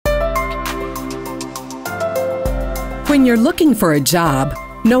When you're looking for a job,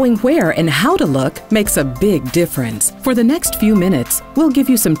 knowing where and how to look makes a big difference. For the next few minutes, we'll give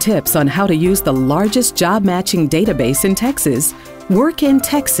you some tips on how to use the largest job matching database in Texas,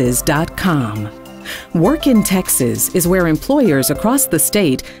 workintexas.com. Work in Texas is where employers across the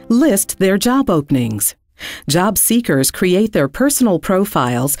state list their job openings. Job seekers create their personal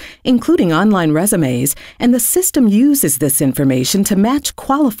profiles, including online resumes, and the system uses this information to match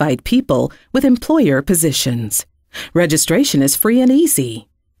qualified people with employer positions. Registration is free and easy.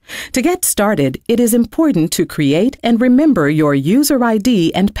 To get started, it is important to create and remember your user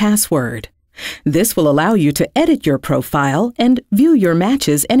ID and password. This will allow you to edit your profile and view your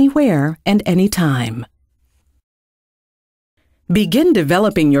matches anywhere and anytime. Begin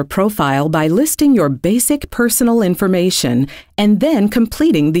developing your profile by listing your basic personal information and then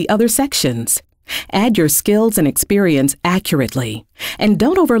completing the other sections. Add your skills and experience accurately. And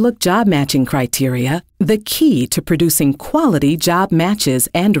don't overlook job matching criteria, the key to producing quality job matches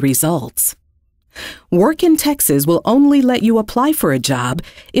and results. Work in Texas will only let you apply for a job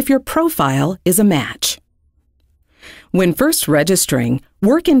if your profile is a match. When first registering,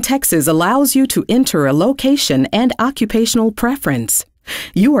 Work in Texas allows you to enter a location and occupational preference.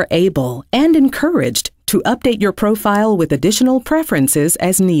 You are able and encouraged to update your profile with additional preferences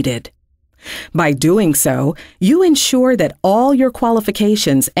as needed. By doing so, you ensure that all your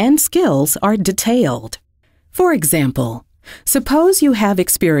qualifications and skills are detailed. For example, suppose you have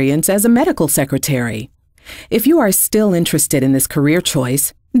experience as a medical secretary. If you are still interested in this career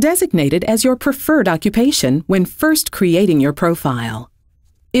choice, designate it as your preferred occupation when first creating your profile.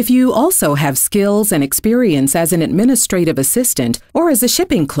 If you also have skills and experience as an administrative assistant or as a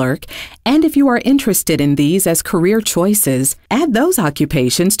shipping clerk, and if you are interested in these as career choices, add those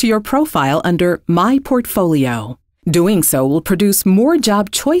occupations to your profile under My Portfolio. Doing so will produce more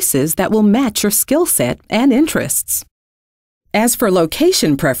job choices that will match your skill set and interests. As for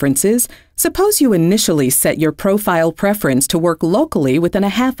location preferences, suppose you initially set your profile preference to work locally within a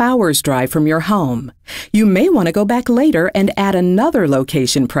half-hour's drive from your home. You may want to go back later and add another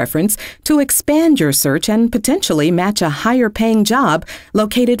location preference to expand your search and potentially match a higher-paying job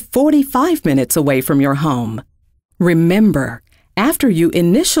located 45 minutes away from your home. Remember, after you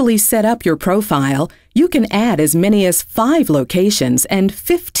initially set up your profile, you can add as many as 5 locations and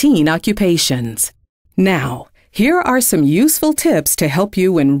 15 occupations. Now, here are some useful tips to help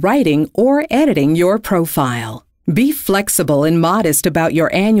you when writing or editing your profile. Be flexible and modest about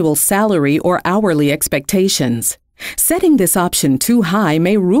your annual salary or hourly expectations. Setting this option too high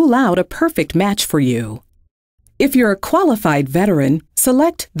may rule out a perfect match for you. If you're a qualified veteran,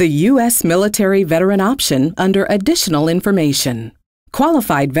 select the U.S. Military Veteran option under Additional Information.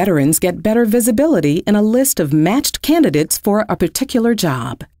 Qualified veterans get better visibility in a list of matched candidates for a particular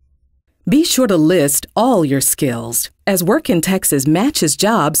job. Be sure to list all your skills, as Work in Texas matches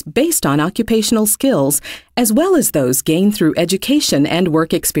jobs based on occupational skills, as well as those gained through education and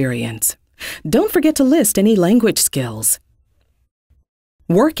work experience. Don't forget to list any language skills.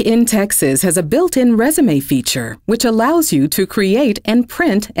 Work in Texas has a built-in resume feature, which allows you to create and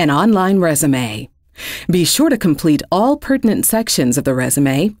print an online resume. Be sure to complete all pertinent sections of the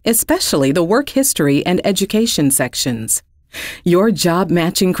resume, especially the work history and education sections. Your job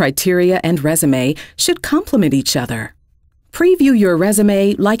matching criteria and resume should complement each other. Preview your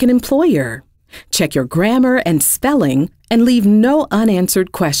resume like an employer. Check your grammar and spelling and leave no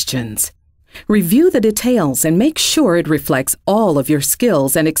unanswered questions. Review the details and make sure it reflects all of your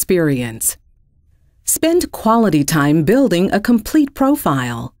skills and experience. Spend quality time building a complete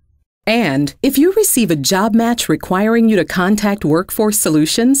profile. And if you receive a job match requiring you to contact Workforce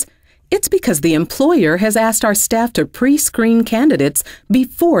Solutions, it's because the employer has asked our staff to pre-screen candidates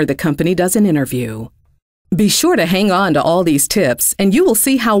before the company does an interview. Be sure to hang on to all these tips, and you will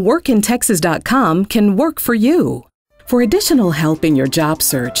see how workintexas.com can work for you. For additional help in your job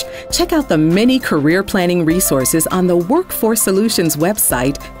search, check out the many career planning resources on the Workforce Solutions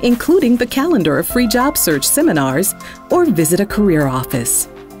website, including the calendar of free job search seminars, or visit a career office.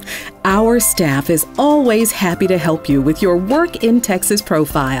 Our staff is always happy to help you with your Work in Texas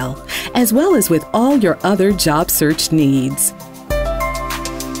profile, as well as with all your other job search needs.